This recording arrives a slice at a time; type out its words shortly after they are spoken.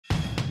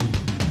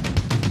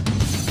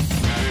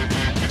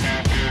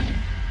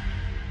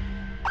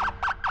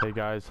Hey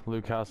guys,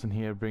 Luke Carson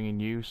here, bringing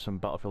you some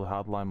Battlefield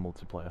Hardline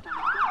multiplayer.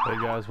 Hey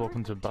guys,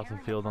 welcome to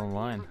Battlefield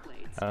Online,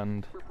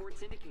 and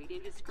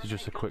this is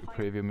just a quick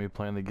preview of me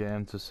playing the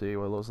game to see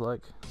what it looks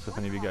like. So if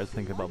any of you guys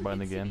think about buying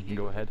the game, you can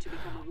go ahead.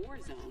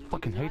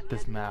 Fucking hate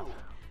this map.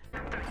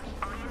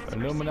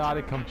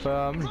 Illuminati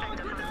confirmed.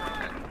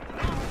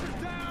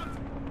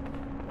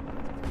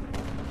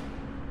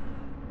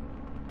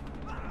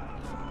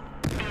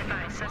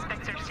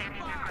 Suspects are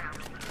standing their ground.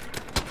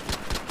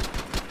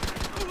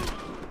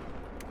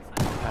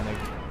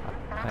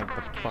 Panic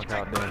the fuck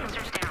out there.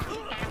 Officers down.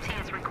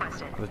 EMT is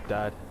requested. I just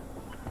died.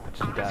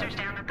 Officers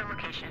down at the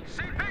location.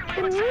 Send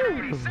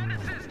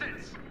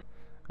assistance!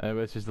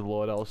 Anyway, this is the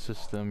loadout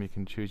system. You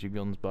can choose your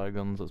guns, buy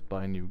guns. Let's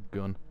buy a new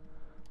gun.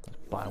 Let's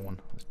buy one.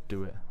 Let's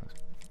do it.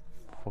 Let's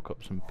fuck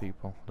up some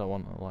people. Don't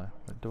want to lie.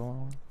 Wait, do I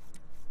want to?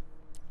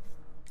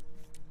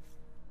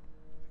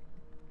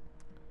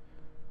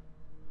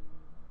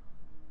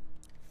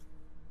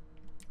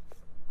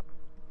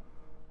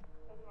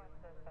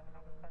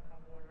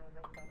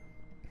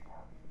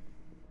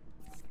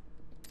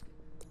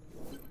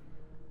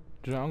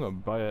 Do you know, I'm gonna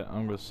buy it.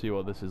 I'm gonna see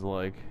what this is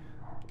like.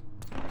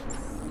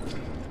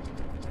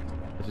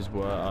 This is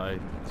where I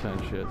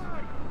turn shit.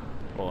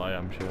 Well, I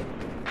am shit.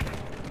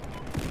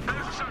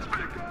 There's a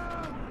suspect!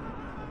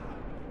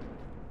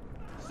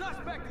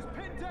 Suspect is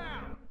pinned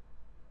down!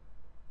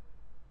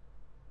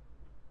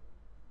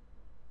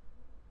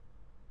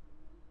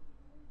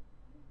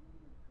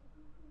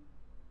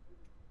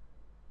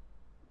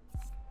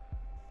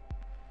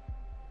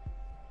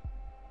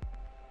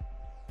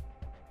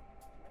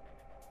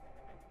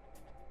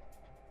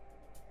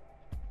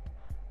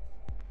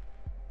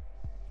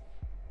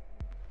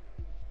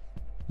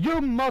 You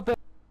mother!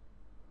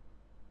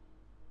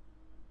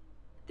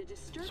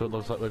 So it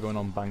looks like we're going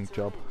on bank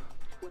job,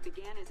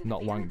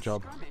 not wank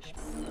job.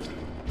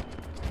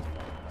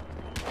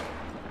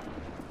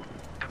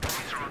 The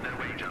police are on their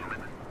way,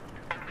 gentlemen.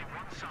 Only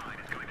one side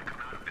is going to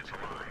come out of this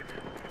alive.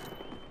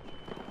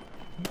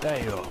 There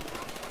you go.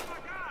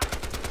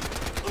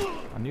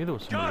 I knew there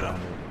was somebody around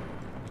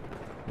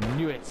here. I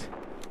knew it.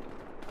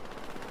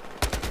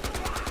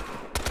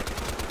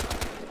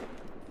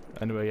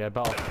 Anyway, yeah,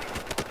 battle.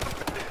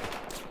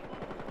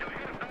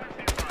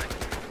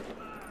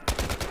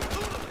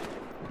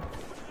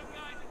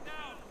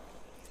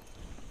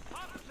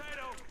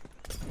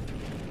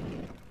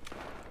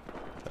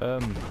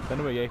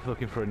 Anyway, yeah, if you're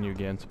looking for a new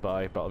game to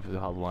buy, Battlefield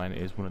Hardline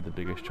is one of the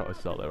biggest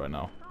choices out there right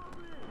now.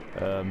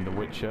 The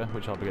Witcher,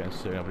 which I'll be getting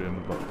soon, I'll be doing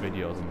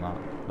videos on that.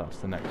 That's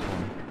the next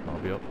one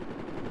that'll be up,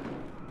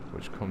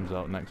 which comes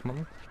out next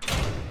month,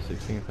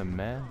 16th of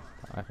May,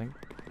 I think.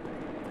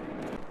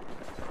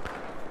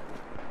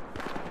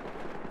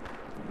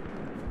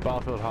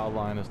 Battlefield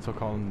Hardline has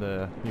took on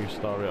the new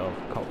story of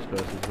cops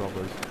versus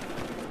robbers.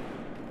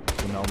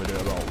 We normally do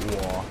about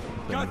war.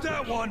 Got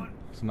that one!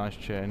 It's a nice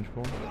change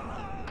for them.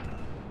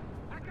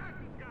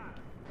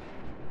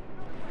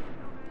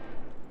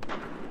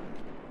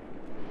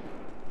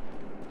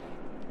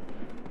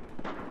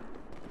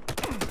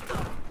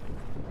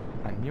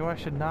 I knew I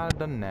should not have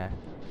done that.